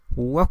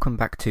Welcome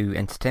back to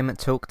Entertainment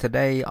Talk.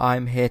 Today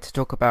I'm here to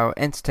talk about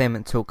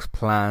Entertainment Talk's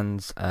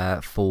plans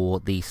for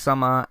the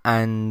summer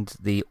and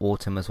the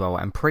autumn as well,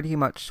 and pretty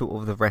much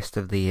sort of the rest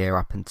of the year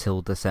up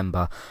until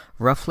December,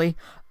 roughly.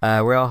 We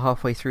are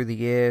halfway through the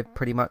year,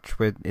 pretty much.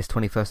 It's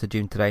 21st of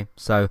June today,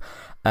 so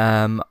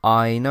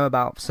I know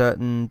about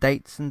certain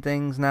dates and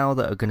things now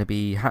that are going to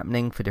be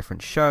happening for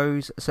different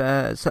shows.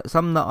 So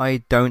some that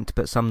I don't,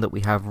 but some that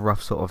we have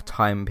rough sort of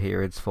time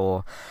periods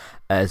for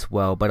as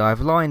well. But I've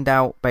lined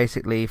out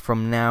basically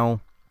from now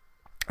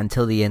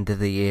until the end of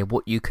the year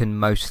what you can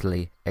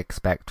mostly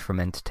expect from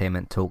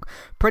Entertainment Talk,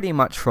 pretty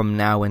much from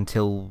now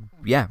until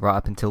right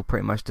up until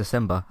pretty much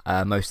December.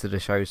 Most of the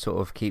shows sort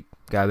of keep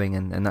going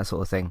and that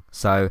sort of thing.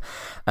 So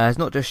it's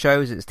not just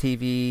shows, it's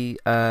TV,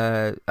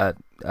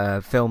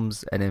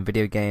 films, and then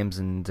video games,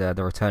 and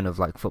the return of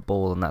like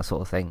football and that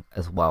sort of thing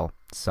as well.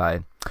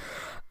 So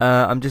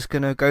I'm just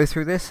going to go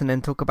through this and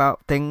then talk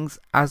about things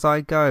as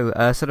I go.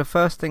 So the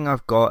first thing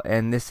I've got,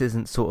 and this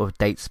isn't sort of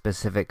date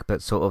specific,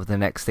 but sort of the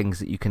next things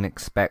that you can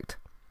expect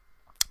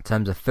in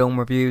terms of film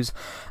reviews.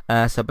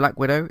 So Black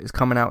Widow is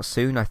coming out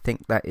soon. I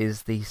think that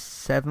is the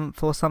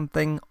 7th or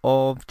something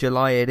of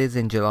July. It is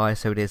in July,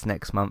 so it is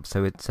next month,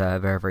 so it's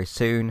very, very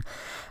soon.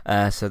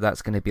 So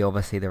that's going to be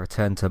obviously the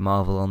return to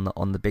Marvel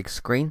on the big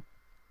screen.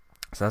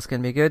 So that's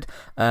going to be good.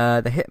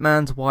 The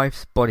Hitman's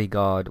Wife's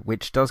Bodyguard,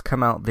 which does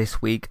come out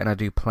this week, and I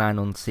do plan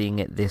on seeing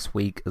it this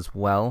week as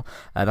well.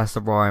 That's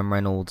the Ryan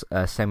Reynolds,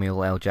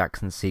 Samuel L.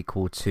 Jackson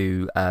sequel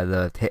to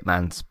the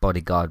Hitman's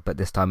Bodyguard, but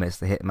this time it's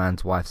the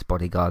Hitman's Wife's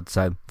Bodyguard,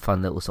 so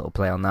fun little sort of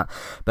play on that.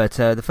 But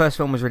the first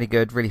film was really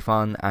good, really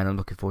fun, and I'm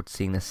looking forward to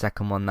seeing the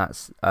second one.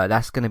 That's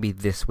going to be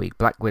this week.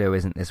 Black Widow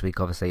isn't this week,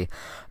 obviously,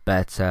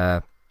 but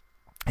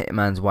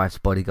Hitman's Wife's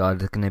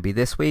Bodyguard is going to be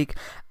this week.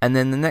 And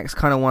then the next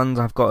kind of ones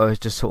I've got is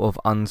just sort of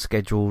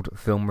unscheduled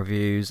film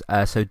reviews.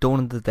 So Dawn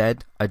of the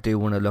Dead I do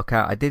want to look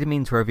at. I did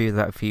mean to review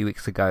that a few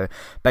weeks ago,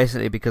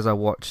 basically because I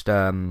watched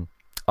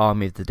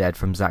Army of the Dead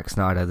from Zack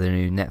Snyder, the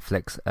new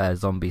Netflix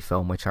zombie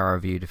film, which I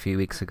reviewed a few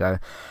weeks ago,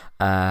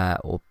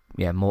 more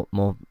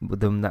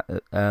than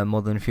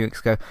a few weeks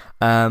ago.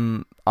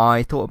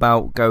 I thought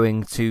about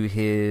going to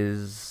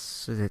his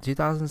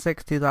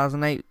 2006,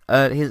 2008,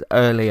 his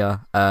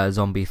earlier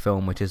zombie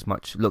film,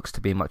 which looks to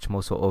be much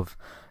more sort of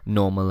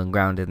normal and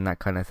grounded and that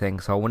kind of thing.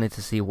 So I wanted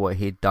to see what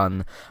he'd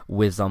done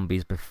with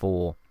zombies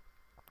before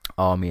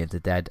Army of the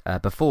Dead,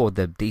 before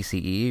the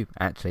DCEU,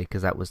 actually,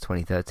 because that was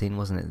 2013,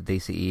 wasn't it, the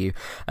DCEU?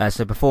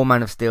 So before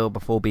Man of Steel,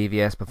 before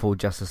BVS, before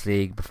Justice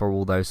League, before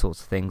all those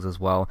sorts of things as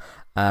well.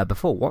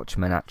 Before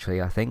Watchmen,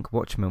 actually, I think.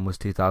 Watchmen was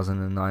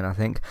 2009, I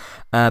think.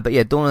 But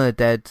yeah, Dawn of the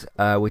Dead,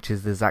 which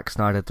is the Zack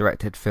Snyder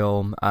directed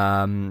film,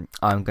 I'm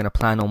going to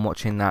plan on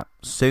watching that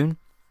soon.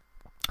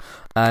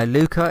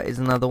 Luca is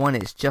another one.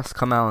 It's just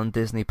come out on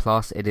Disney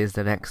Plus. It is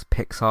the next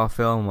Pixar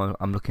film.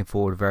 I'm looking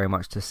forward very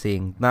much to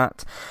seeing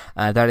that.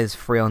 That is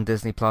free on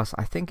Disney Plus.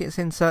 I think it's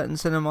in certain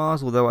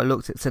cinemas, although I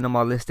looked at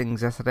cinema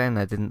listings yesterday and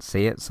I didn't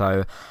see it,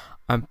 so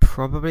I'm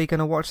probably going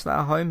to watch that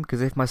at home,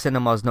 because if my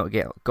cinema's not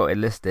got it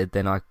listed,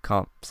 then I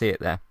can't see it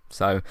there.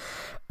 So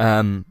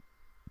that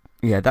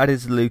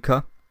is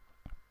Luca.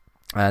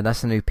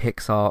 That's a new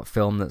Pixar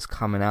film that's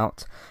coming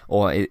out,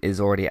 or it is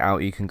already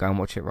out. You can go and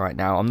watch it right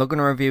now. I'm not going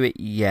to review it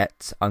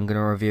yet. I'm going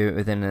to review it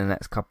within the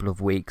next couple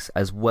of weeks,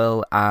 as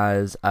well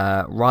as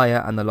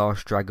Raya and the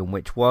Last Dragon,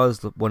 which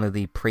was one of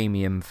the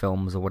premium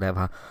films or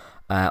whatever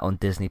on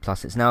Disney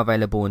Plus. It's now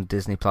available on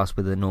Disney Plus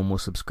with a normal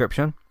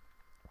subscription.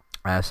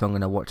 So I'm going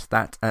to watch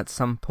that at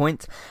some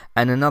point.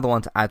 And another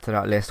one to add to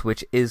that list,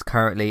 which is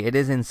it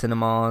is in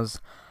cinemas.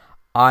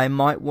 I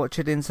might watch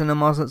it in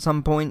cinemas at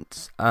some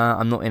point.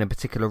 I'm not in a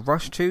particular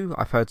rush to.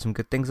 I've heard some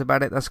good things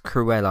about it. That's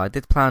Cruella. I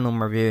did plan on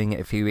reviewing it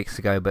a few weeks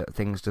ago, but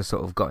things just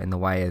sort of got in the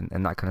way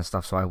and that kind of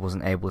stuff, so I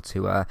wasn't able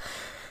to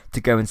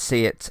go and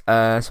see it.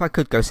 So I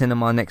could go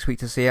cinema next week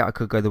to see it. I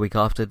could go the week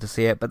after to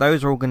see it. But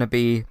those are all going to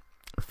be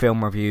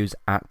film reviews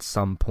at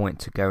some point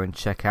to go and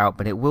check out.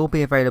 But it will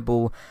be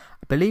available,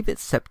 I believe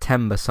it's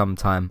September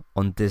sometime,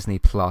 on Disney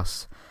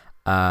Plus.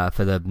 For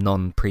the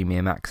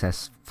non-premium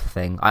access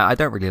thing. I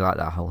don't really like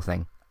that whole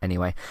thing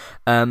anyway.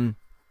 But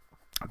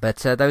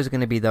those are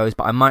going to be those.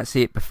 But I might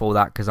see it before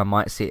that, because I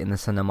might see it in the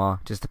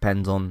cinema. Just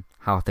depends on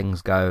how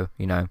things go,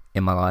 in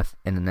my life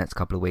in the next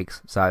couple of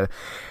weeks. So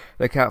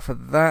look out for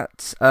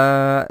that.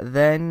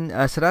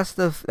 So that's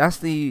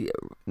the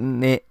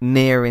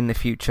near in the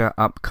future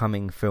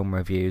upcoming film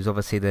reviews.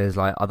 Obviously, there's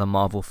like other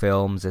Marvel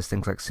films. There's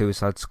things like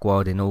Suicide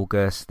Squad in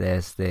August.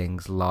 There's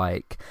things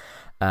like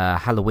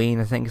Halloween,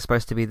 I think, is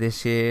supposed to be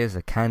this year. It's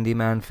a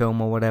Candyman film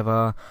or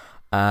whatever.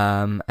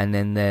 And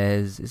then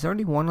is there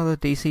only one other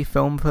DC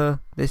film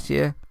for this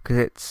year? Because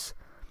it's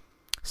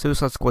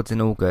Suicide Squad's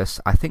in August.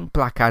 I think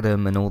Black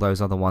Adam and all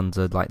those other ones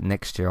are like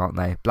next year, aren't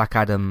they? Black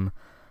Adam,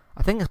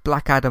 I think it's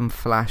Black Adam,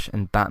 Flash,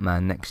 and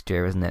Batman next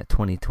year, isn't it?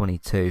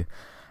 2022.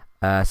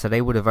 So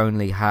they would have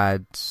only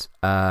had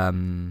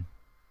Suicide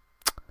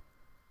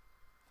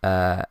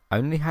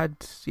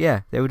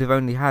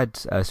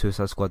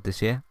Squad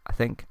this year, I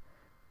think.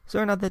 Is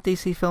there another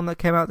DC film that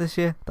came out this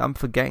year that I'm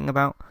forgetting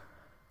about?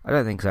 I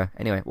don't think so.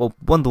 Anyway, well,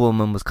 Wonder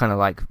Woman was kind of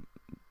like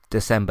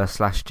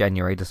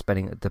December/January,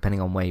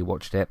 depending on where you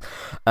watched it.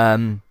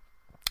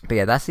 But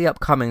yeah, that's the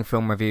upcoming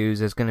film reviews.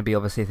 There's going to be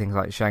obviously things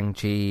like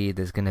Shang-Chi.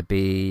 There's going to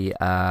be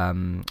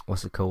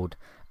what's it called?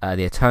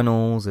 The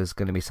Eternals. There's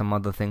going to be some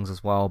other things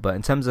as well. But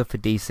in terms of for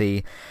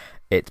DC,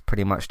 it's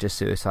pretty much just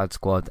Suicide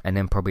Squad, and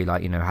then probably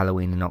like,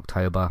 Halloween in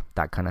October,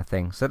 that kind of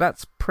thing. So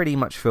that's pretty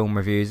much film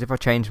reviews. If I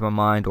change my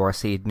mind or I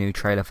see a new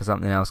trailer for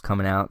something else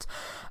coming out,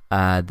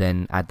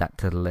 then add that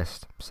to the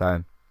list.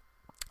 So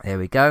there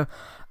we go.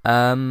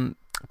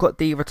 Got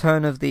the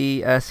return of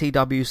the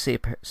CW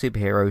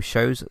superhero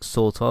shows,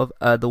 sort of,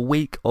 the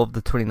week of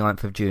the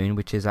 29th of June,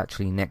 which is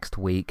actually next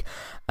week.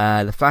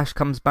 The Flash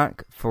comes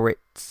back for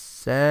its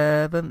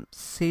 7th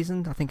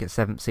season. I think it's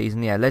 7th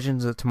season. Yeah,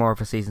 Legends of Tomorrow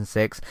for season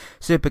 6.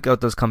 Supergirl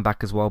does come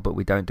back as well, but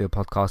we don't do a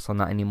podcast on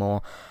that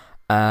anymore.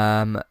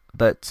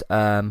 But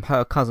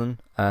her cousin,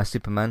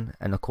 Superman,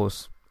 and of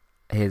course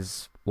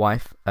his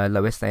wife,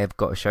 Lois, they have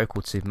got a show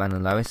called Superman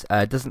and Lois.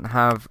 Doesn't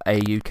have a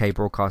UK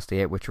broadcaster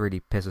yet, which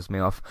really pisses me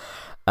off.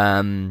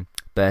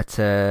 But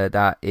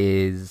that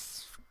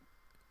is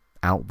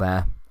out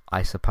there,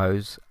 I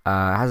suppose.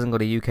 Hasn't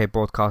got a UK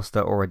broadcaster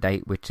or a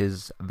date, which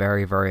is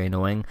very, very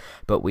annoying.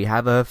 But we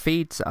have a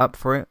feed set up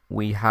for it.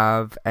 We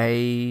are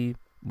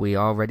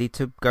ready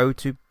to go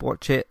to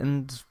watch it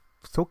and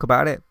talk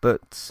about it,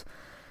 but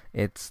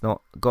it's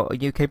not got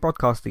a UK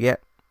broadcaster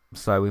yet.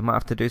 So we might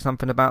have to do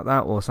something about that,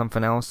 or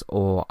something else,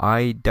 or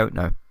I don't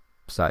know.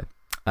 So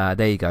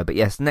there you go. But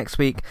yes, next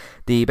week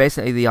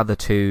basically the other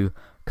two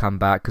come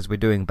back, because we're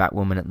doing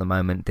Batwoman at the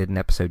moment. Did an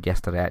episode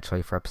yesterday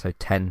actually for episode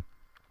 10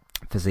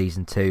 for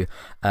season 2.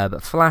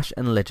 But Flash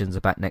and Legends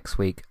are back next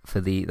week for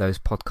those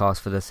podcasts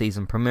for the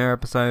season premiere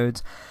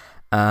episodes.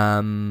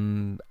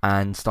 And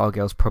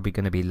Stargirl's probably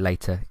going to be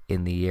later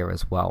in the year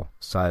as well.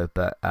 So,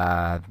 but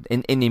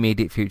in the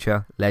immediate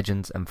future,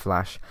 Legends and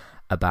Flash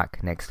are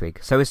back next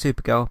week. So is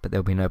Supergirl, but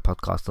there'll be no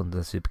podcast on the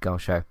Supergirl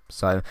show.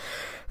 So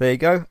there you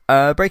go.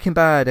 Breaking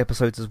Bad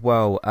episodes as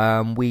well.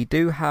 We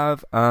do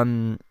have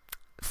 3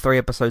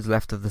 episodes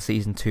left of the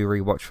season 2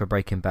 rewatch for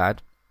Breaking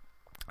Bad.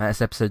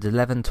 It's episodes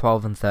 11,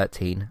 12 and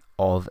 13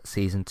 of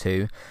season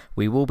 2.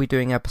 We will be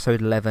doing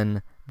episode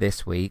 11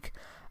 this week.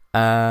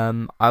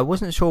 I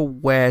wasn't sure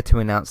where to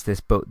announce this,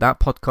 but that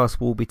podcast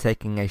will be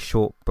taking a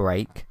short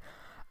break.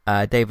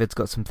 David's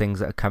got some things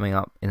that are coming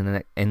up in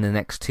the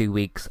next 2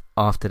 weeks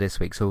after this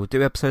week. So we'll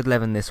do episode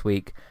 11 this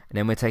week, and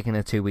then we're taking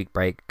a 2-week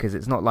break, because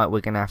it's not like we're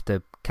going to have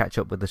to catch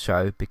up with the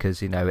show,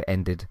 because, it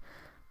ended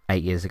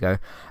 8 years ago.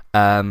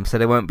 So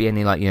there won't be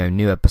any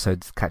new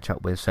episodes to catch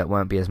up with, so it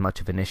won't be as much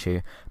of an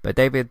issue. But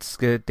David's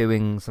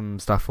doing some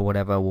stuff or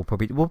whatever. We'll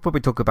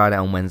probably talk about it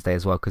on Wednesday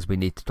as well, because we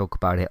need to talk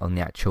about it on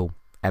the actual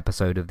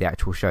episode of the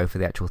actual show for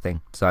the actual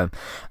thing. So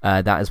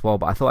that as well.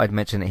 But I thought I'd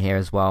mention it here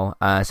as well.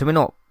 So we're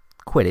not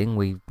quitting.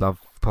 We love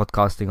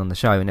podcasting on the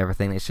show and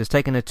everything. It's just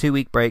taking a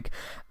 2-week break,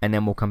 and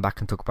then we'll come back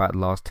and talk about the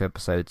last 2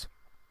 episodes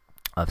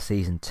of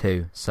season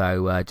 2.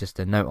 So just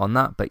a note on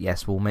that. But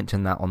yes, we'll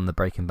mention that on the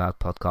Breaking Bad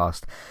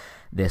podcast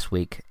this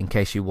week, in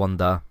case you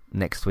wonder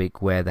next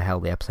week where the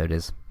hell the episode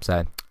is.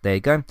 So there you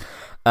go.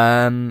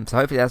 So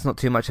hopefully that's not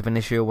too much of an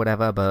issue or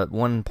whatever. But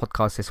 1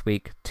 podcast this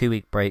week,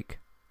 2-week break,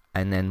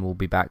 and then we'll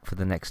be back for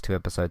the next 2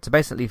 episodes. So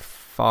basically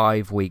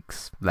 5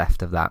 weeks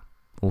left of that.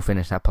 We'll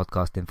finish that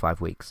podcast in 5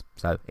 weeks,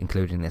 so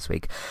including this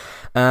week.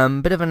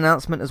 Bit of an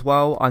announcement as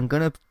well. I'm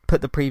going to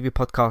put the preview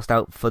podcast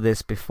out for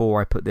this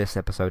before I put this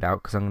episode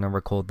out, because I'm going to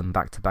record them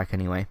back to back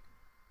anyway.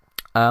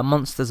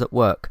 Monsters at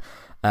Work,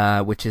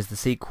 which is the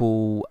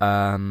sequel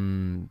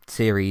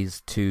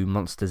series to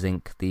Monsters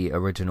Inc., the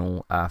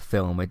original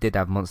film. We did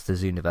have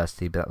Monsters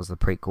University, but that was the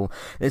prequel.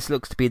 This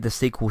looks to be the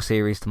sequel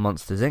series to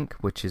Monsters Inc.,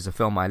 which is a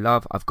film I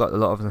love. I've got a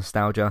lot of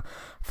nostalgia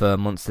for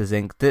Monsters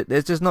Inc.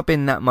 There's just not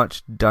been that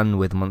much done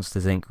with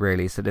Monsters Inc.,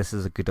 really, so this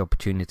is a good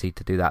opportunity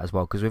to do that as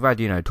well, because we've had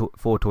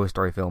 4 Toy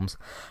Story films,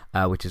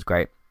 which is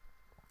great.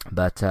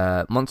 But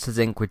Monsters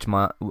Inc.,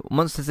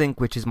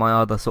 which is my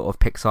other sort of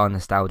Pixar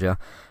nostalgia,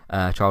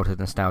 childhood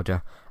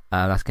nostalgia,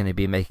 that's going to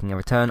be making a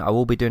return. I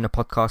will be doing a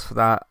podcast for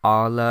that.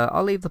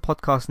 I'll leave the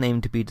podcast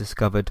name to be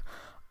discovered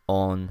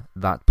on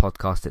that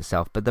podcast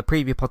itself. But the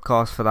preview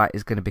podcast for that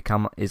is going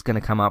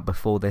to come out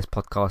before this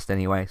podcast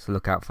anyway. So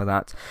look out for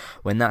that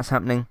when that's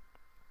happening.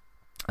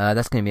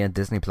 That's going to be a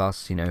Disney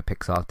Plus,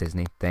 Pixar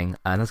Disney thing,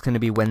 and that's going to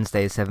be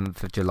Wednesday,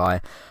 7th of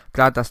July.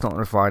 Glad that's not on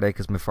a Friday,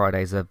 because my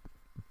Fridays are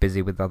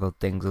busy with other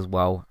things as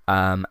well.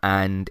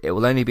 And it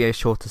will only be a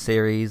shorter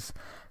series.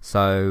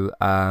 So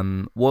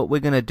what we're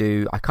going to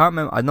do, I can't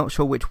remember, I'm not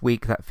sure which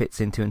week that fits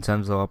into in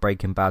terms of our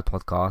Breaking Bad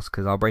podcast,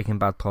 because our Breaking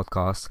Bad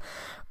podcast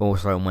are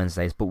also on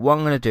Wednesdays. But what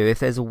I'm going to do, if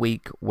there's a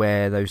week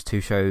where those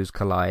 2 shows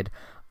collide,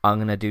 I'm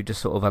going to do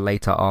just sort of a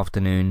later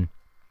afternoon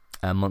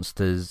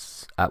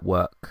Monsters at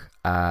Work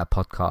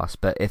podcast.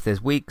 But if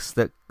there's weeks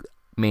that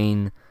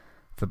mean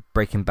for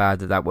Breaking Bad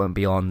that won't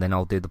be on, then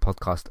I'll do the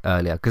podcast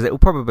earlier, because it will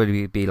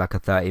probably be like a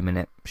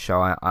 30-minute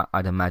show,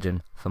 I'd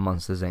imagine, for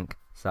Monsters Inc.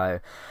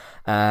 So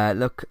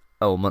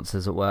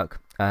Monsters at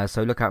Work.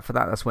 So look out for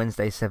that. That's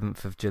Wednesday,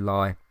 7th of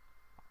July.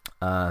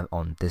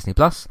 on Disney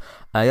Plus.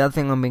 The other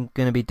thing I'm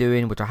going to be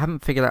doing, which I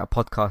haven't figured out a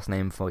podcast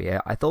name for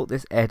yet, I thought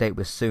this air date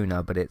was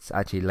sooner, but it's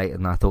actually later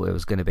than I thought it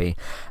was going to be.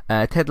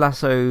 Ted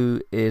Lasso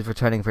is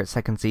returning for its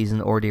second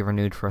season, already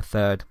renewed for a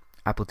third.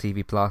 Apple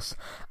TV Plus.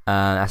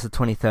 That's the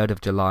 23rd of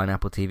July on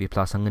Apple TV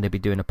Plus. I'm going to be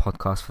doing a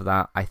podcast for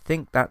that. I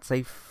think that's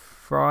a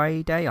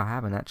Friday. I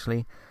haven't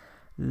actually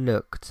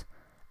looked.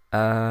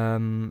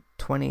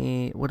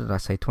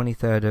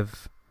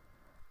 23rd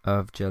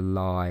of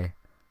July.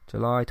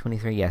 July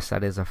 23, yes,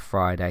 that is a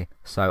Friday.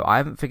 So I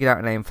haven't figured out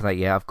a name for that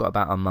yet. I've got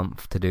about a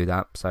month to do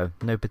that, so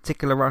no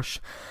particular rush.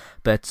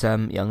 But yeah,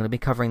 I'm going to be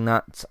covering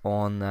that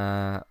on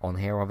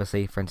here,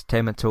 obviously, for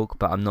Entertainment Talk,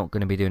 but I'm not going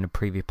to be doing a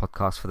preview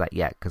podcast for that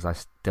yet, because I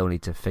still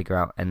need to figure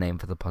out a name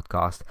for the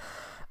podcast.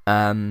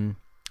 I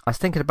was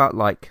thinking about,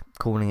 like,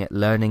 calling it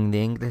Learning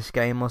the English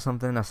Game or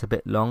something. That's a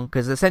bit long,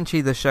 because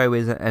essentially the show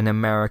is an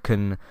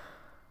American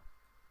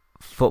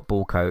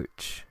football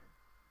coach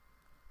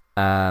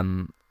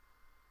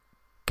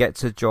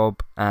gets a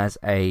job as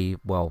a,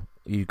 well,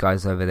 you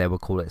guys over there will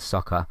call it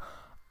soccer,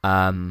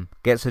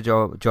 gets a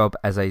job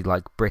as a,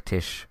 like,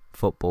 British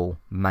football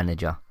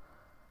manager,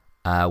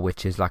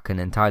 which is like an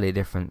entirely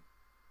different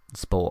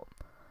sport.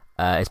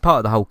 It's part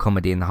of the whole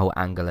comedy and the whole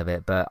angle of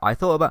it, but I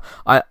thought about,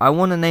 I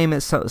want to name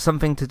it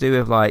something to do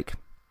with, like,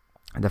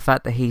 the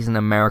fact that he's an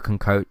American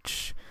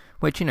coach,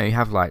 which, you know, you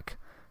have, like,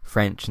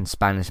 French and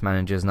Spanish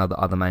managers and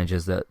other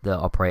managers that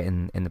operate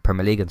in the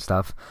Premier League and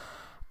stuff.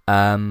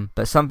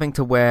 But something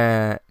to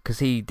where, because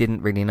he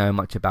didn't really know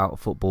much about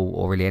football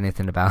or really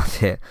anything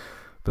about it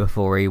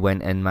before he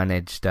went and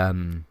managed, I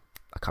can't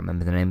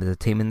remember the name of the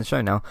team in the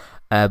show now,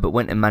 but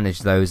went and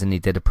managed those, and he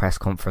did a press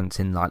conference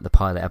in, like, the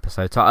pilot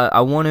episode. So I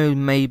want to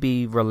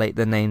maybe relate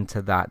the name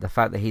to that, the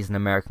fact that he's an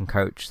American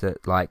coach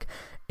that, like,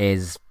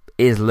 is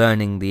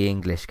learning the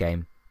English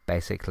game,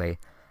 basically.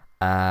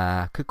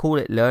 Could call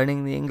it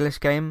Learning the English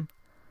Game.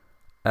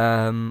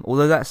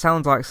 Although that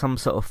sounds like some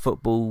sort of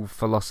football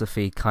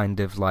philosophy kind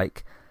of,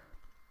 like,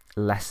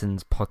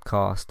 lessons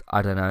podcast,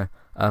 I don't know,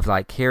 of,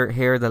 like, here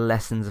are the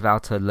lessons of how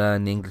to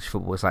learn the English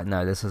football. It's like,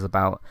 no, this is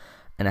about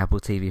an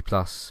Apple TV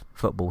Plus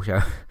football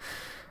show.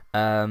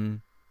 But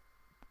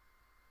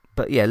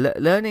yeah,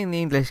 Learning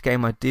the English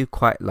Game I do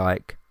quite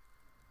like.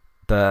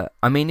 But,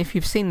 I mean, if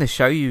you've seen the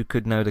show, you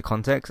could know the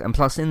context. And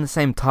plus, in the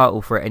same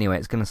title for it anyway,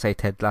 it's going to say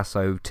Ted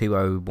Lasso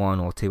 201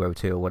 or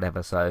 202 or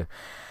whatever. So,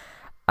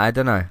 I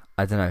don't know.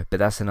 But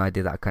that's an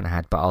idea that I kind of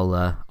had. But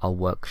I'll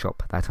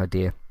workshop that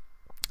idea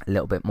a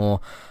little bit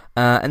more.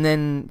 And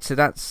then, so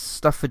that's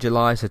stuff for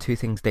July. So 2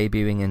 things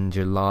debuting in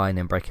July, and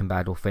then Breaking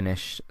Bad will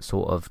finish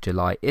sort of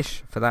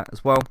July-ish for that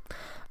as well.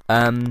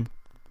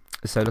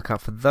 So look out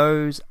for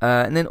those.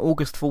 And then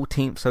August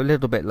 14th, so a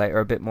little bit later,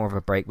 a bit more of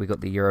a break. We got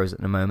the Euros at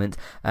the moment.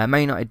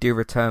 Man United do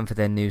return for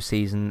their new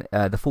season.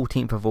 The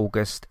 14th of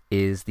August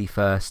is the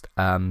first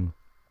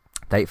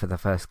date for the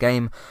first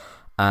game.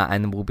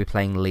 And we'll be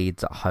playing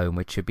Leeds at home,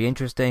 which should be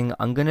interesting.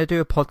 I'm going to do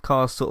a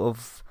podcast sort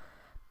of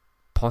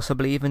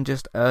possibly even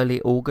just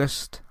early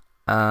August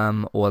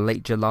or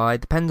late July.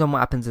 Depends on what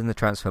happens in the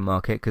transfer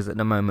market, because at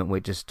the moment we're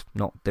just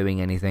not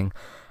doing anything.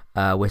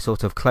 We're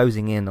sort of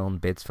closing in on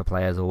bids for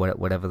players or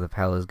whatever the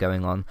hell is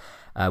going on.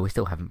 We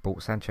still haven't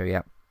brought Sancho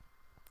yet.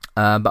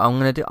 But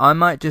I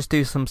might just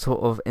do some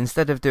sort of,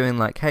 instead of doing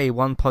like, hey,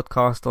 one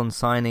podcast on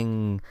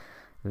signing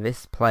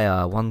this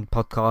player, one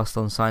podcast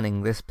on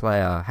signing this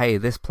player, hey,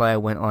 this player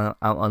went out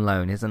on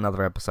loan, here's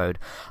another episode.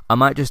 I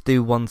might just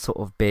do one sort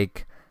of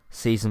big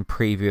season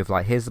preview of,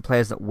 like, here's the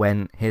players that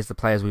went, here's the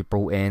players we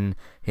brought in,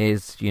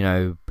 here's, you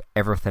know,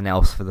 everything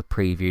else for the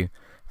preview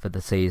for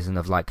the season,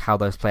 of like how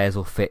those players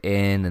will fit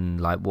in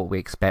and like what we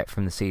expect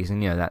from the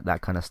season, you know,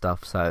 that kind of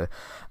stuff. So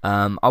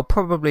I'll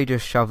probably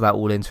just shove that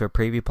all into a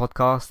preview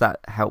podcast. That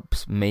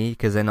helps me,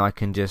 because then I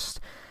can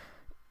just,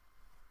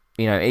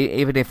 you know,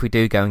 even if we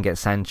do go and get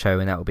Sancho,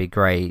 and that would be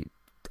great,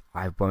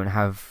 I won't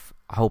have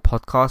a whole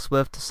podcast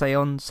worth to say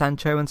on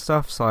Sancho and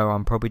stuff, so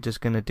I'm probably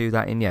just going to do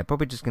that in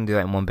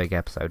one big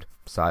episode.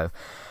 So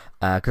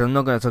because I'm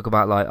not going to talk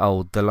about like,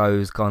 oh,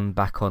 Dalot's gone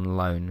back on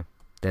loan,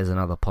 there's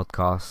another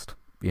podcast,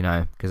 you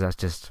know, because that's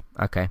just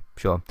okay,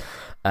 sure.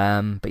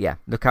 But yeah,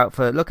 look out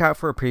for a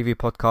preview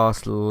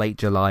podcast late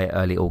July,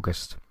 early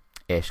August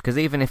ish. Because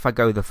even if I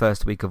go the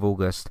first week of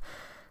August,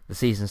 the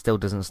season still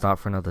doesn't start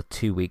for another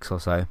 2 weeks or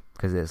so,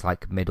 because it's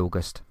like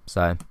mid-August.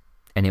 So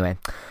anyway,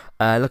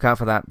 look out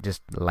for that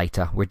just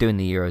later. We're doing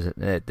the Euros.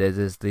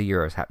 There's the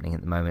Euros happening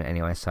at the moment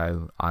anyway,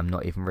 so I'm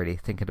not even really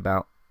thinking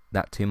about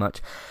that too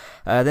much.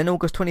 Then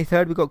August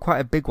 23rd, we've got quite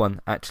a big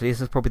one actually.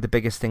 This is probably the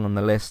biggest thing on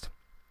the list.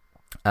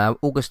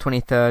 August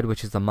 23rd,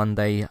 which is the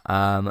Monday,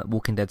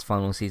 Walking Dead's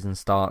final season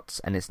starts,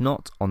 and it's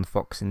not on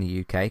Fox in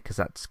the UK because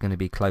that's going to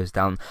be closed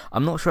down.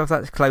 I'm not sure if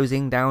that's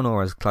closing down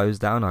or has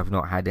closed down. I've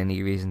not had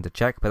any reason to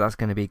check, but that's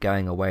going to be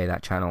going away,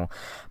 that channel.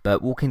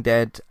 But Walking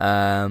Dead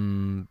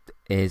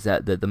is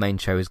the main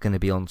show is going to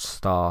be on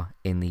Star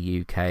in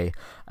the UK,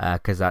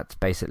 because that's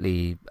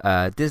basically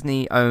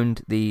Disney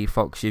owned the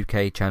Fox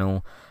UK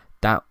channel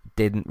that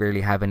didn't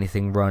really have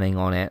anything running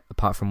on it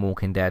apart from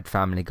Walking Dead,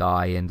 Family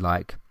Guy, and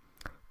like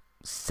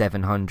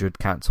 700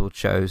 cancelled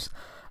shows.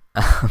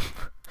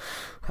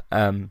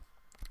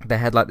 They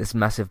had like this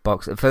massive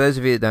box. For those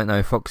of you that don't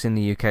know, Fox in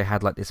the UK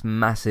had like this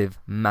massive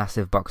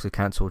box of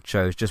cancelled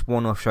shows, just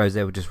one-off shows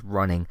they were just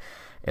running.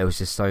 It was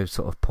just so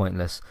sort of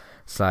pointless.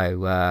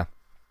 So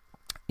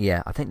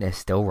yeah, I think they're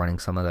still running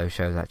some of those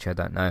shows, actually, I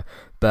don't know.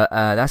 But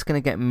that's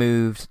going to get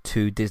moved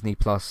to Disney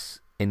Plus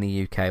in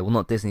the UK. Well,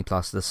 not Disney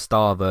Plus, the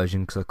Star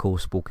version, because of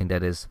course Walking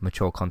Dead is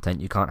mature content.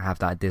 You can't have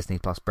that Disney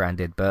Plus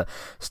branded, but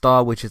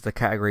Star, which is the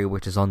category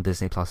which is on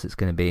Disney Plus, it's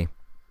going to be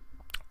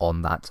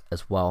on that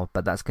as well.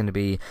 But that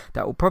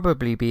will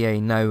probably be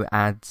a no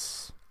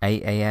ads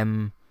 8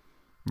 a.m.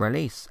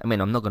 release. I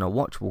mean, I'm not going to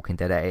watch Walking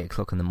Dead at 8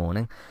 o'clock in the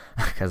morning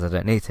because I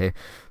don't need to,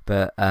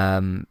 but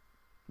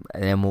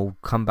and then we'll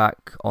come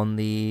back on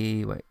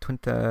the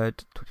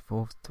 23rd,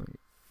 24th,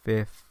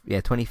 25th,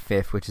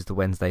 25th, which is the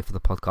Wednesday for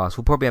the podcast.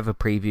 We'll probably have a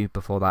preview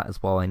before that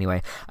as well.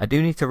 Anyway, I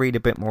do need to read a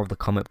bit more of the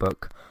comic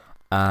book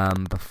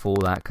before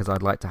that, because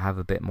I'd like to have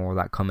a bit more of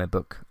that comic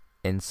book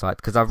insight,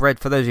 because I've read,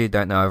 for those of you who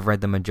don't know, I've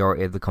read the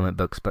majority of the comic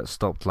books but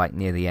stopped like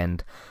near the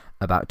end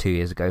about 2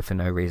 years ago for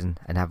no reason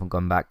and haven't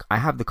gone back. I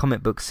have the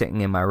comic book sitting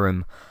in my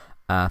room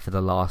for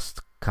the last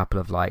couple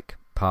of like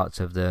parts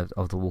of the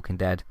Walking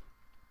Dead,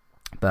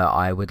 but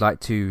I would like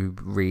to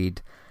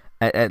read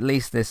at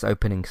least this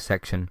opening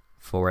section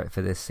for it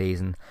for this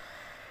season.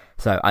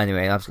 So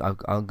anyway,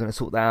 I'm going to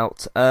sort that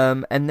out.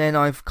 And then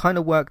I've kind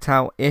of worked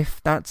out,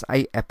 if that's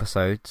 8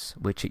 episodes,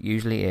 which it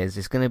usually is,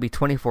 it's going to be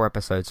 24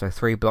 episodes, so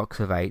 3 blocks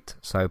of 8.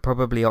 So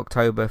probably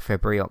October,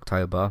 February,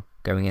 October,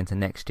 going into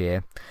next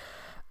year.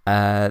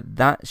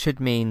 That should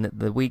mean that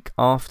the week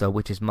after,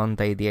 which is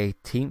Monday the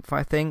 18th,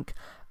 I think,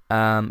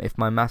 if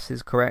my maths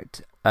is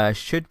correct,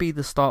 should be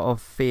the start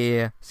of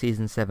Fear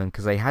Season 7,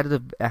 because they had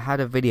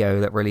a video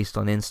that released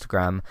on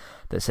Instagram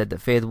that said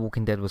that Fear the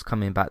Walking Dead was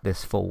coming back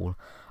this fall.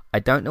 I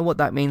don't know what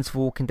that means for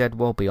Walking Dead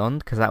World Beyond,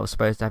 because that was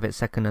supposed to have its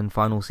second and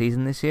final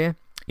season this year.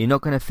 You're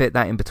not going to fit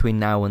that in between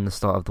now and the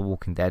start of The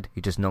Walking Dead.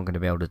 You're just not going to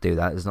be able to do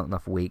that. There's not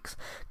enough weeks,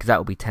 because that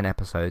will be 10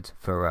 episodes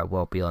for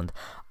World Beyond.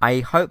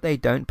 I hope they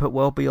don't put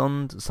World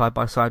Beyond side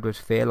by side with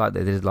Fear like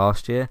they did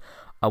last year.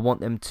 I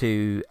want them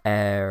to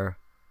air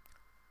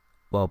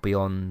World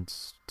Beyond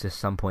to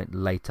some point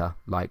later,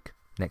 like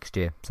next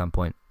year, some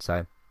point.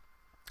 So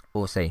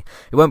we'll see.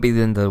 It won't be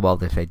the end of the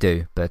world if they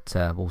do, but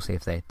we'll see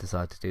if they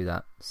decide to do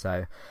that.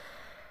 So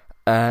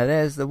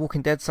there's the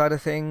Walking Dead side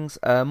of things.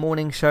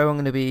 Morning show I'm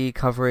going to be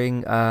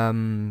covering.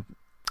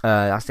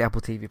 That's the Apple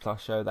TV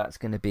Plus show. That's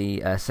going to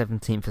be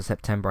 17th of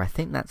September. I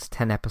think that's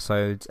 10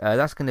 episodes.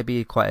 That's going to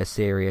be quite a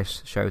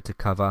serious show to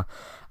cover.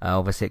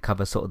 Obviously, it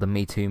covers sort of the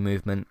Me Too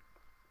movement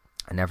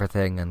and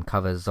everything, and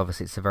covers,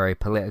 obviously, it's a very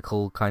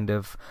political kind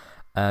of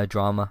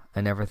drama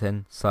and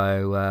everything.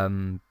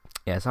 So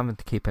yeah, something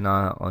to keep an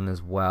eye on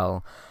as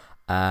well.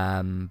 But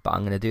I'm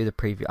going to do the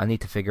preview. I need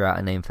to figure out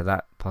a name for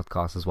that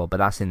podcast as well. But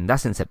that's in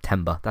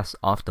September. That's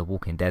after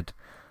Walking Dead.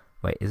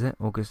 Wait, is it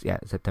August? Yeah,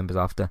 September's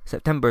after.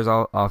 September is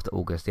after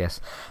August. Yes,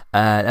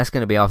 that's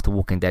going to be after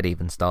Walking Dead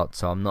even starts.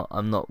 So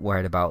I'm not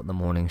worried about the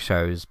morning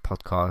show's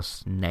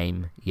podcast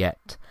name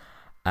yet.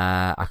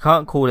 I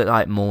can't call it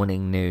like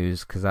morning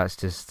news, because that's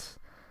just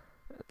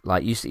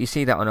like you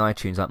see that on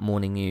iTunes, like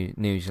morning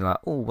news. You're like,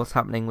 oh, what's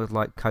happening with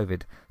like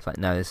COVID? It's like,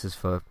 no, this is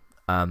for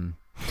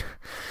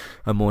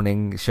a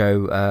morning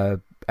show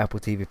Apple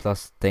TV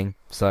Plus thing.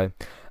 So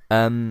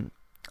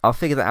I'll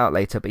figure that out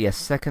later. But yes,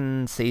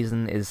 second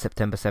season is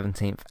September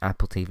 17th,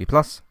 Apple TV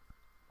Plus.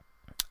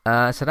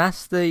 So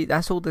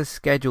that's all the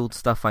scheduled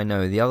stuff I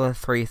know. The other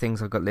 3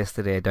 things I've got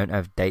listed here don't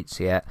have dates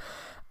yet.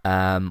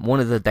 One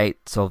of the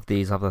dates of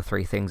these other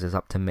 3 things is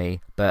up to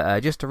me.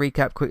 But just to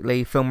recap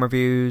quickly, film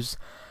reviews.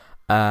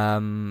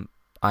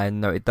 I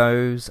noted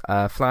those.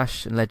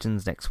 Flash and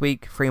Legends next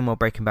week. 3 more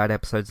Breaking Bad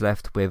episodes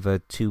left, with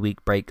a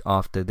 2-week break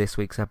after this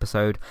week's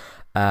episode.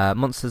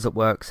 Monsters at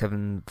Work,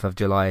 7th of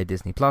July,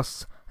 Disney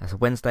Plus. That's a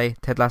Wednesday.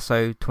 Ted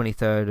Lasso,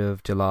 23rd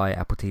of July,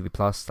 Apple TV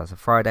Plus. That's a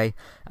Friday.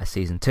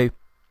 Season 2.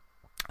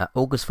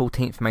 August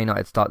 14th, Man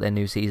United start their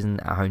new season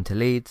at home to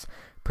Leeds.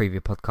 Preview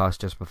podcast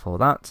just before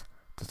that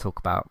to talk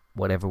about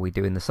whatever we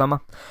do in the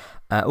summer.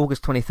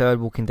 August 23rd,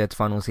 Walking Dead's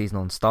final season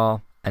on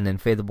Star. And then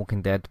Fear the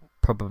Walking Dead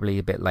probably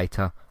a bit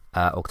later.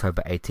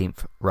 October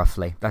 18th,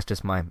 roughly. That's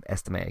just my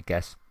estimated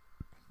guess.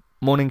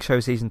 Morning show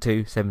season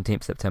 2,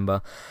 17th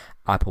September,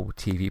 Apple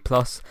TV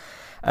Plus.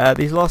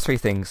 These last 3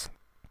 things.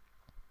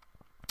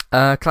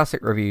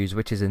 Classic reviews,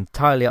 which is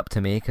entirely up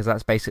to me, because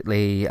that's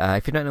basically,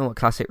 if you don't know what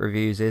classic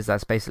reviews is,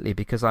 that's basically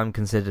because I'm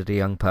considered a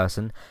young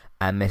person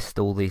and missed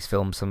all these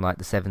films from like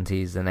the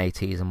 70s and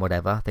 80s and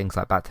whatever, things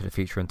like Back to the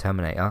Future and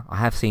Terminator. I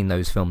have seen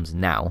those films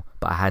now,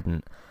 but I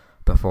hadn't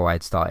before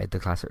I'd started the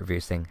classic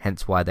reviews thing,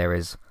 hence why there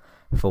is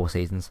 4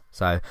 seasons.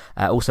 So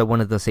also one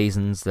of the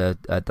seasons, the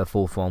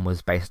 4th one,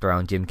 was based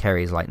around Jim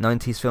Carrey's like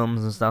 90s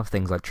films and stuff,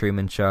 things like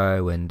Truman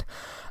Show and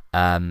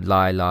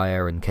Liar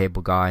Liar and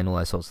Cable Guy and all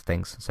those sorts of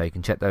things, so you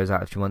can check those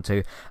out if you want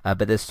to.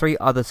 But there's 3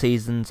 other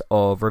seasons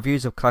of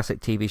reviews of classic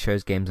TV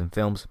shows, games and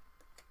films,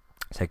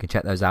 so you can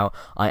check those out.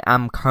 I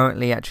am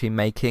currently actually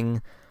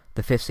making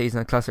the 5th season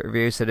of Classic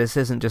Review, so this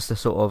isn't just a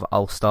sort of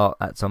I'll start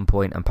at some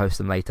point and post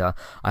them later.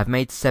 I've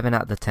made 7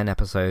 out of the 10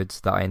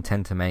 episodes that I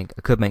intend to make.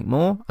 I could make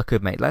more, I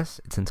could make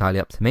less, it's entirely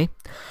up to me.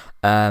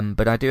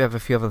 But I do have a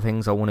few other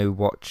things I want to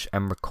watch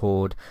and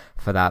record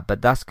for that,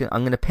 but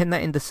I'm going to pin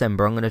that in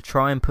December. I'm going to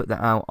try and put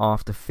that out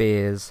after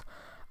Fear's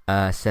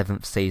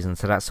 7th season,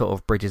 so that sort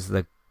of bridges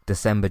the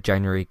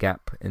December-January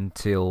gap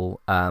until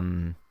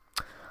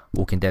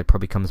Walking Dead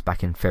probably comes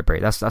back in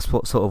February. That's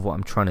what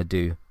I'm trying to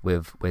do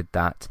with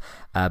that.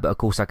 But of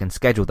course I can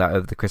schedule that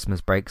over the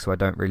Christmas break, so I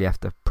don't really have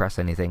to press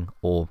anything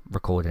or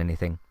record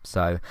anything.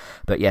 So,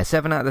 but yeah,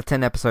 7 out of the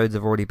 10 episodes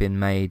have already been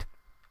made.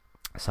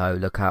 So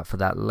look out for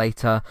that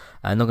later.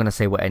 I'm not going to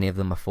say what any of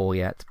them are for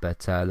yet,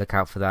 but look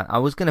out for that. I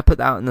was going to put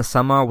that out in the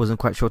summer. I wasn't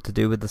quite sure what to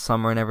do with the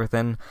summer and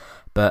everything.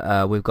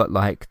 But we've got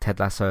like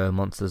Ted Lasso,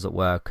 Monsters at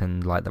Work,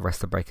 and like the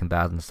rest of Breaking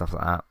Bad and stuff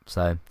like that.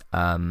 So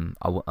I'm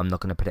not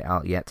going to put it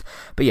out yet.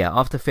 But yeah,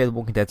 after Fear the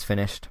Walking Dead's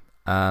finished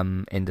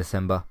in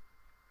December,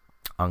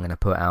 I'm going to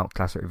put out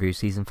Classic Review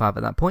Season 5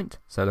 at that point.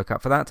 So look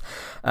out for that.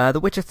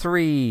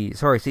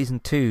 Season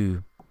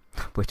 2,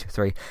 Witcher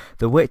 3.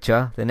 The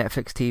Witcher, the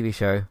Netflix TV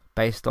show,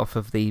 based off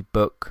of the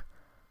book,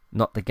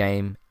 not the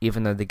game,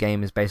 even though the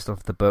game is based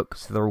off the book,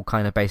 so they're all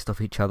kind of based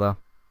off each other.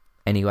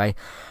 Anyway,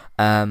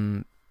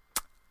 the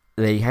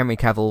Henry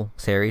Cavill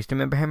series. Do you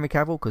remember Henry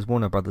Cavill? Because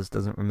Warner Brothers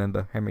doesn't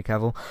remember Henry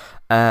Cavill.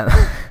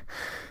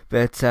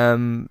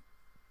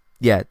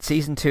 Yeah,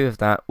 Season 2 of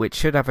that, which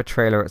should have a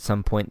trailer at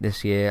some point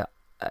this year.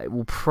 It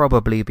will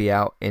probably be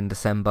out in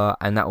December,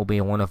 and that will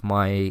be one of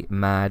my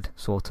mad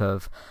sort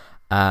of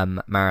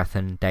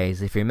marathon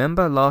days. If you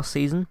remember last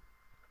season,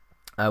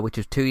 which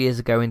was 2 years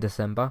ago in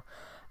December,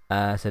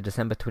 so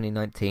December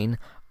 2019,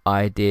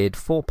 I did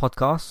 4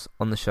 podcasts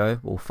on the show,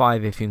 or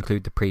 5 if you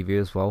include the preview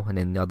as well, and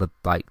then the other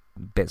like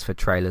bits for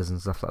trailers and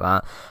stuff like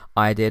that.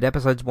 I did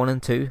episodes 1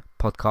 and 2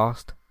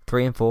 podcast,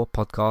 3 and 4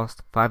 podcast,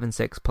 5 and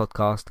 6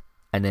 podcast,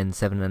 and then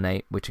 7 and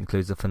 8, which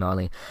includes the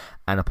finale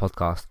and a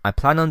podcast. I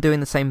plan on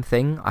doing the same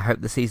thing. I hope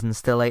the season's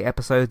still 8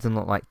 episodes and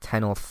not like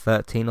 10 or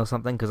 13 or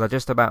something, because I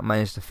just about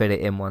managed to fit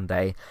it in one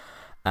day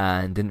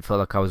and didn't feel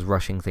like I was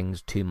rushing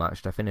things too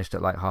much. I finished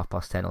at like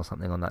 10:30 or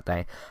something on that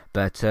day.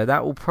 But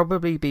that will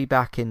probably be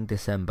back in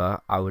December,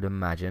 I would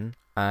imagine.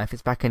 If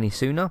it's back any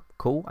sooner,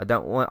 cool. I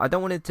don't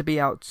want it to be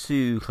out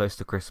too close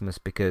to Christmas,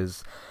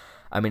 because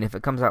I mean, if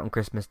it comes out on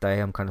Christmas Day,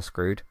 I'm kind of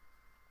screwed.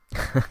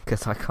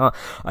 Because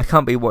I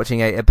can't be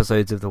watching 8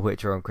 episodes of The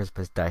Witcher on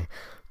Christmas Day.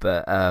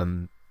 But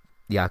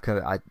yeah,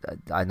 I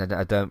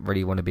don't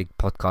really want to be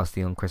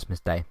podcasting on Christmas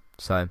Day.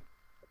 So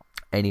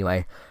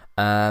anyway,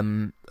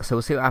 so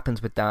we'll see what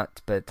happens with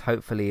that. But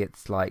hopefully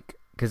it's like,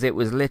 because it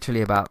was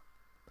literally about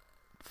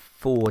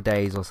 4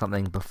 days or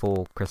something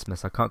before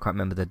Christmas. I can't quite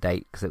remember the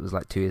date because it was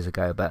like 2 years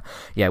ago. But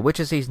yeah,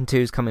 Witcher Season 2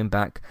 is coming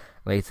back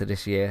later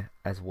this year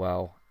as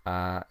well.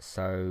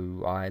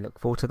 So I look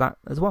forward to that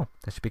as well.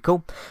 That should be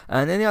cool.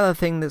 And then the other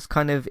thing that's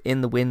kind of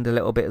in the wind a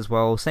little bit as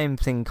well, same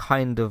thing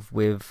kind of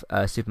with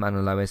Superman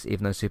and Lois,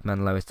 even though Superman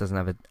and Lois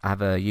doesn't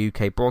have a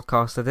UK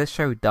broadcaster. This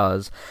show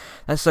does.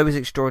 That's So Is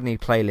Extraordinary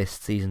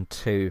Playlist Season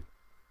 2.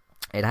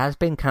 It has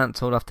been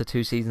cancelled after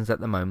 2 seasons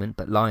at the moment,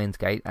 but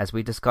Lionsgate, as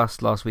we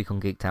discussed last week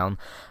on Geektown,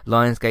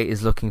 Lionsgate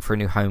is looking for a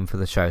new home for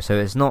the show. So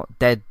it's not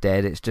dead,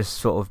 it's just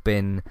sort of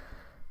been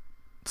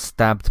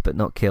stabbed but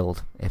not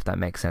killed, if that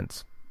makes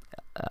sense.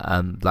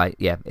 There's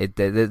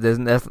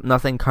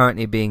nothing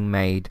currently being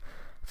made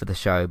for the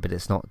show, but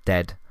it's not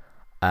dead,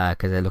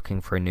 because they're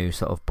looking for a new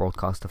sort of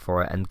broadcaster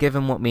for it. And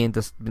given what me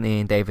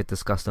and David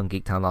discussed on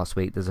Geektown last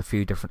week, there's a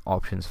few different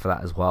options for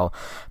that as well.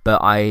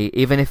 But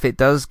even if it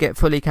does get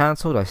fully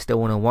cancelled, I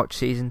still want to watch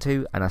Season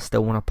 2, and I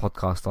still want to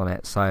podcast on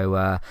it.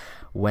 So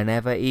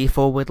whenever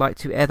E4 would like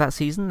to air that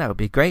season, that would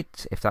be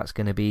great. If that's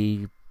going to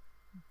be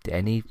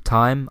any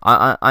time,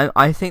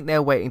 I think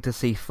they're waiting to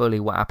see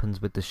fully what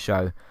happens with the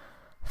show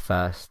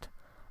first,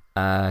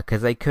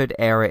 because they could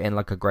air it in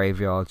like a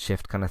graveyard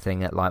shift kind of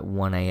thing at like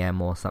 1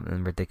 a.m. or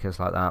something ridiculous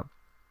like that,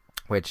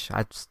 which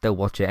I'd still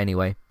watch it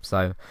anyway.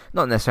 So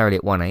not necessarily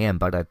at 1 a.m.,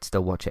 but I'd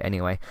still watch it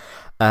anyway.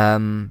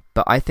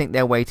 But I think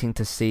they're waiting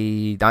to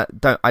see. I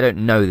don't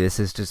know,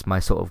 this is just my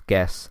sort of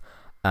guess,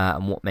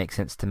 and what makes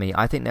sense to me.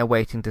 I think they're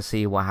waiting to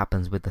see what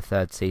happens with the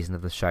 3rd season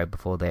of the show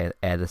before they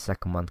air the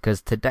 2nd one,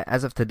 because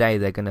as of today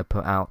they're going to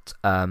put out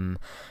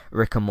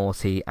Rick and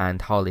Morty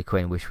and Harley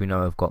Quinn, which we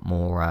know have got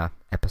more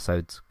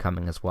episodes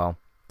coming as well.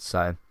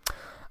 So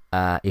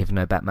even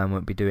though Batman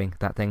won't be doing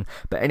that thing,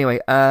 but anyway,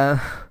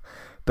 yeah,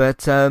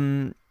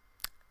 So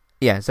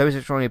Is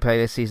Extraordinary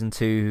Playlist Season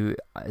 2,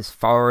 as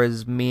far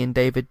as me and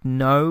David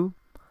know,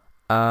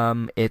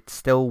 it's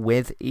still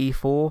with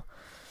E4,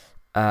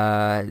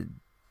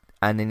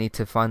 and they need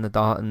to find the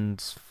dart and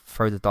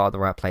throw the dart at the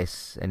right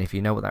place. And if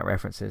you know what that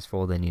reference is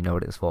for, then you know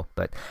what it's for.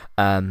 But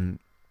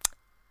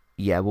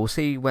yeah, we'll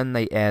see when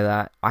they air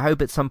that. I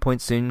hope at some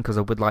point soon, because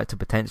I would like to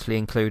potentially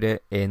include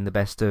it in the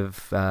Best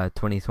of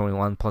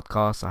 2021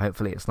 podcast. So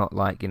hopefully it's not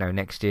like,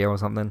 next year or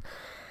something.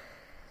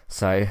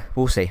 So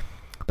we'll see.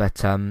 But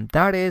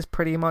that is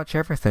pretty much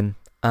everything.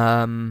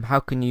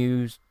 How can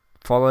you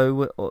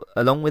follow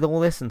along with all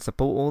this and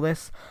support all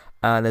this,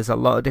 there's a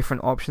lot of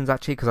different options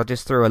actually, because I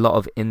just threw a lot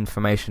of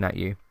information at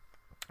you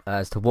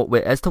as to what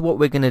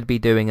we're going to be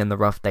doing and the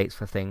rough dates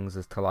for things,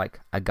 as to like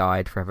a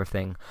guide for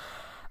everything.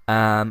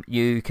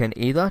 You can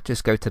either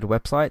just go to the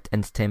website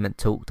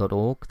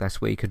entertainmenttalk.org. That's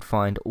where you can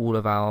find all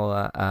of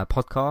our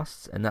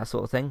podcasts and that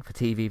sort of thing for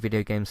TV,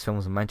 video games,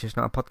 films, and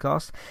Manchester United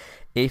podcasts.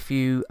 If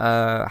you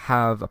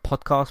have a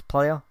podcast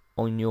player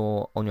on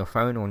your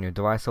phone or on your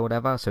device or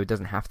whatever, so it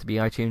doesn't have to be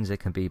iTunes, it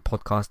can be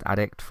Podcast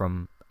Addict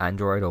from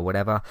Android or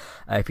whatever.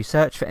 If you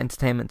search for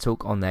Entertainment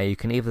Talk on there, you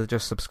can either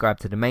just subscribe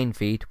to the main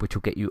feed, which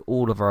will get you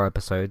all of our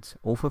episodes,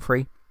 all for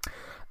free.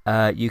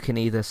 You can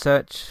either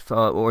search for,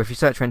 or if you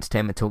search for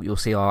Entertainment Talk, you'll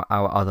see our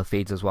other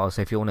feeds as well.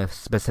 So if you want to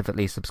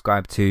specifically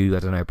subscribe to, I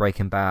don't know,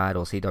 Breaking Bad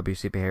or CW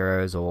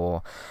Superheroes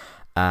or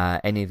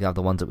any of the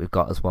other ones that we've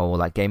got as well, or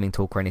like Gaming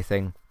Talk or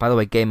anything. By the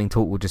way, Gaming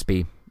Talk will just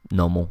be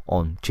normal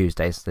on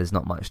Tuesdays. There's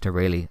not much to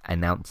really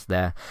announce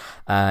there.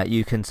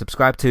 You can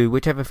subscribe to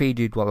whichever feed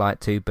you'd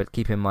like to, but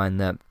keep in mind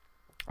that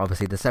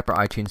obviously the separate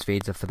iTunes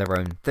feeds are for their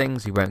own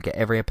things. You won't get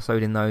every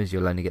episode in those,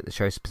 you'll only get the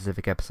show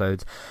specific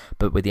episodes.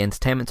 But with the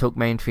Entertainment Talk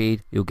main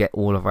feed, you'll get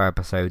all of our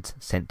episodes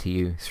sent to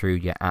you through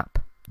your app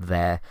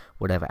there,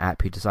 whatever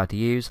app you decide to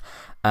use.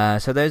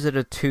 So those are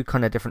the two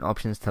kind of different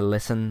options to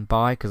listen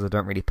by, because I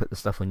don't really put the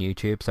stuff on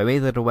YouTube. So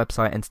either the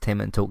website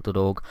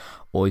entertainmenttalk.org,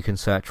 or you can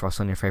search for us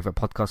on your favourite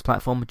podcast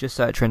platform. Just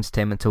search for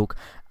Entertainment Talk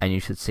and you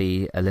should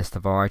see a list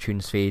of our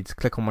iTunes feeds.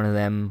 Click on one of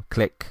them,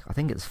 click, I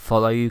think it's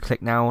follow, you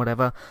click now or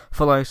whatever,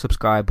 follow,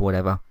 subscribe,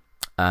 whatever,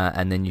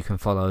 and then you can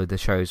follow the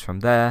shows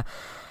from there.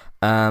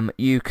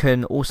 You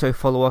can also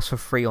follow us for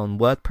free on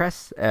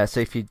WordPress.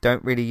 So if you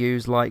don't really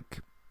use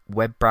like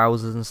web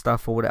browsers and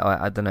stuff or whatever,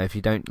 I don't know, if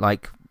you don't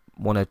like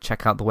want to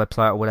check out the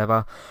website or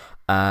whatever,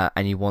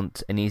 and you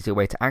want an easier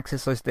way to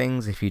access those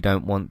things, if you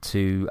don't want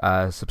to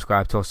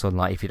subscribe to us on,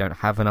 like, if you don't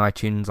have an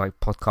iTunes like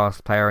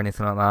podcast player or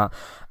anything like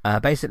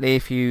that, basically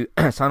if you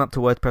sign up to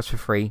WordPress for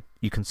free,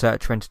 you can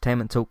search for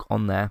Entertainment Talk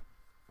on there.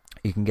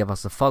 You can give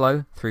us a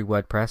follow through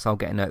WordPress. I'll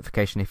get a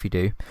notification if you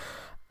do,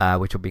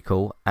 which will be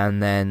cool.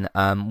 And then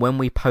when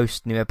we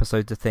post new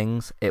episodes of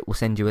things, it will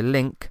send you a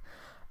link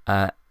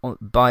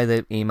by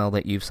the email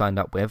that you've signed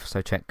up with,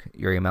 so check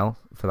your email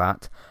for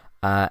that.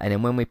 And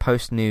then when we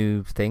post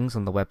new things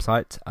on the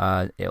website,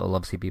 it will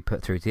obviously be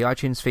put through to the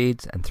iTunes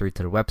feeds and through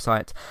to the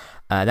website.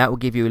 That will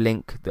give you a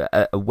link,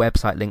 a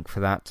website link for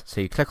that. So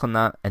you click on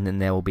that, and then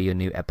there will be a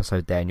new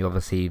episode there, and you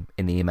obviously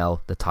in the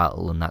email the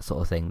title and that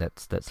sort of thing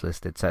that's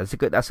listed. So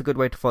that's a good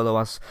way to follow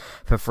us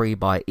for free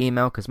by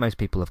email, because most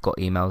people have got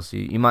emails.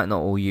 You might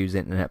not all use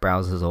internet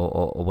browsers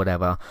or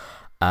whatever.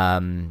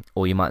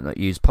 Or you might not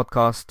use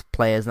podcast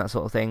players and that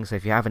sort of thing. So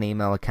if you have an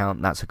email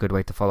account, that's a good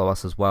way to follow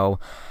us as well.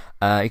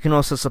 You can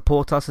also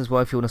support us as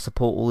well if you want to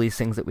support all these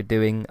things that we're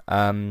doing,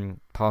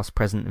 past,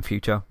 present, and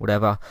future,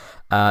 whatever.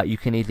 You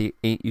can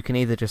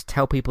either just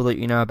tell people that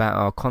you know about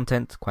our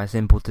content. Quite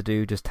simple to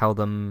do. Just tell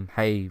them,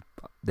 hey,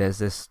 there's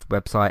this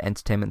website,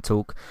 Entertainment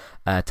Talk.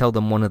 Tell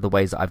them one of the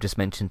ways that I've just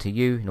mentioned to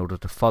you in order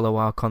to follow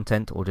our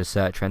content, or just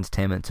search for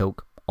Entertainment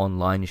Talk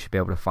online. You should be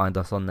able to find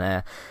us on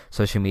there,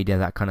 social media,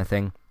 that kind of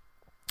thing.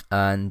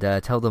 And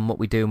tell them what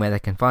we do and where they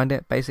can find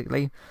it,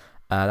 basically,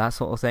 that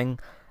sort of thing.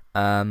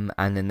 And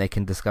then they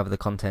can discover the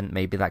content.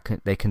 Maybe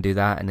they can do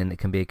that, and then it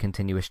can be a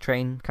continuous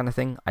train kind of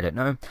thing. I don't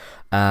know,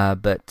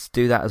 but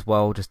do that as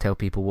well. Just tell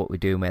people what we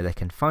do and where they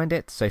can find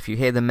it. So if you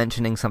hear them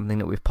mentioning something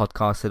that we've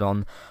podcasted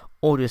on,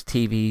 or just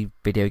TV,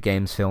 video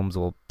games, films,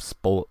 or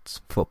sports,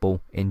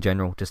 football in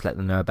general, just let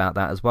them know about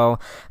that as well.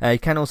 You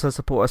can also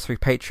support us through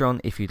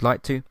Patreon if you'd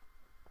like to.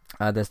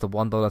 There's the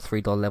 $1,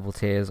 $3 level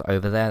tiers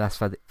over there. That's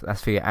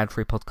for your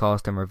ad-free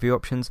podcast and review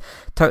options.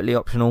 Totally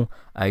optional.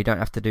 You don't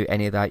have to do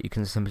any of that. You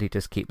can simply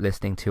just keep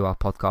listening to our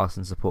podcast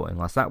and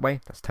supporting us that way.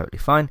 That's totally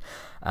fine.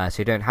 So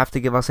you don't have to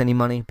give us any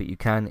money, but you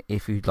can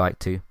if you'd like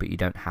to, but you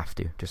don't have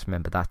to. Just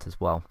remember that as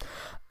well.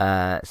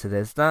 So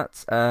there's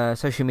that.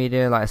 Social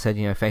media, like I said,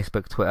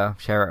 Facebook, Twitter,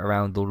 share it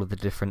around all of the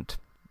different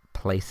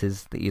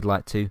places that you'd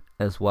like to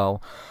as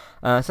well.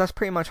 So that's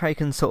pretty much how you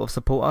can sort of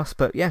support us.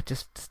 But yeah,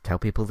 just tell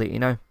people that you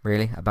know,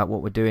 really, about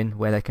what we're doing,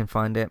 where they can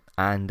find it,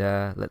 and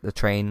let the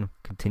train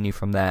continue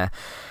from there.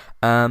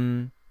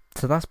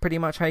 So that's pretty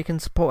much how you can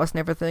support us and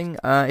everything.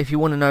 If you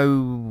want to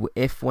know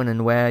if, when,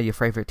 and where your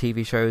favourite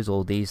TV shows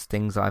or these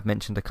things that I've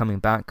mentioned are coming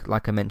back,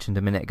 like I mentioned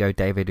a minute ago,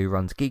 David, who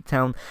runs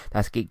Geektown,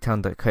 that's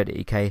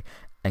geektown.co.uk,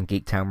 and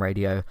Geektown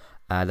Radio.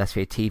 That's for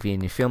your TV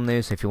and your film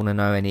news. So if you want to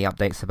know any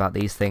updates about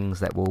these things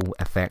that will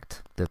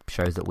affect the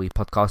shows that we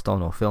podcast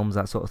on, or films,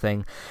 that sort of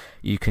thing,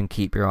 you can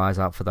keep your eyes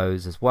out for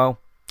those as well.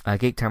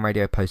 Geektown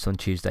Radio posts on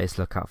Tuesdays,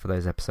 so look out for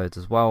those episodes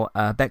as well.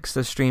 Bex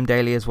does stream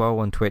daily as well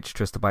on Twitch,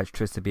 Tristabytes,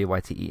 Trista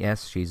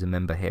Bytes. She's a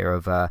member here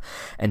of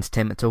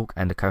Entertainment Talk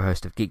and a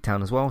co-host of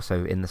Geektown as well,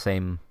 so in the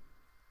same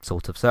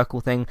sort of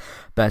circle thing.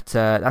 But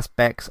that's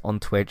Bex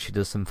on Twitch. She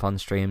does some fun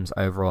streams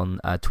over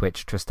on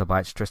Twitch,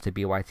 Tristabytes, Trista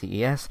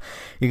Bytes.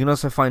 You can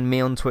also find me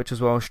on Twitch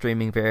as well,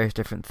 streaming various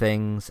different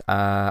things.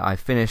 I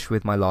finished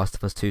with my Last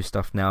of Us 2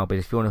 stuff now, but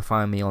if you want to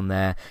find me on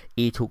there,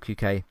 eTalk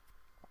UK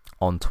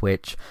on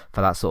Twitch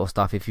for that sort of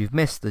stuff. If you've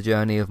missed the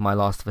journey of my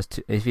Last of Us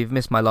 2, if you've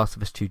missed my Last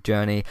of Us 2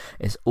 journey,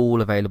 it's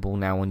all available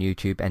now on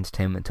YouTube.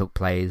 Entertainment Talk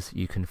Plays.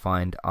 You can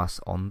find us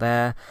on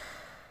there.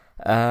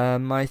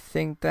 I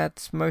think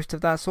that's most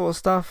of that sort of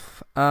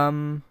stuff.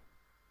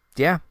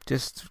 Yeah,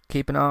 just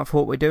keep an eye out for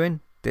what we're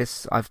doing.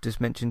 I've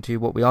just mentioned to you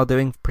what we are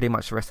doing pretty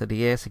much the rest of the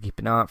year, so keep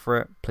an eye out for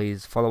it.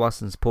 Please follow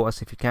us and support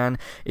us if you can.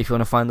 If you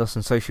want to find us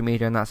on social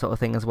media and that sort of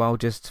thing as well,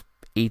 just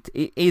either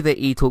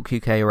eTalk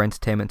UK or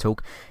Entertainment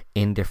Talk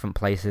in different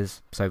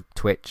places. So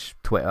Twitch,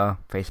 Twitter,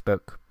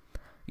 Facebook,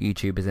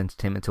 YouTube is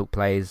Entertainment Talk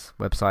Plays,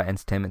 website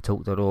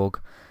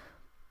entertainmenttalk.org,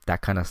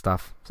 that kind of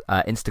stuff.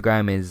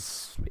 Instagram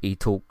is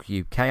eTalk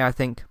UK, I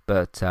think,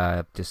 but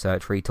just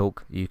search for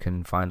eTalk. You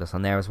can find us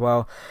on there as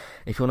well.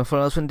 If you want to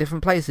follow us in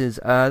different places,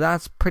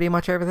 that's pretty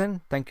much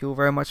everything. Thank you all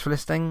very much for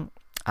listening,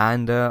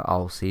 and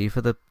I'll see you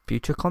for the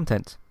future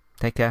content.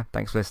 Take care,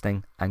 thanks for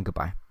listening, and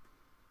goodbye.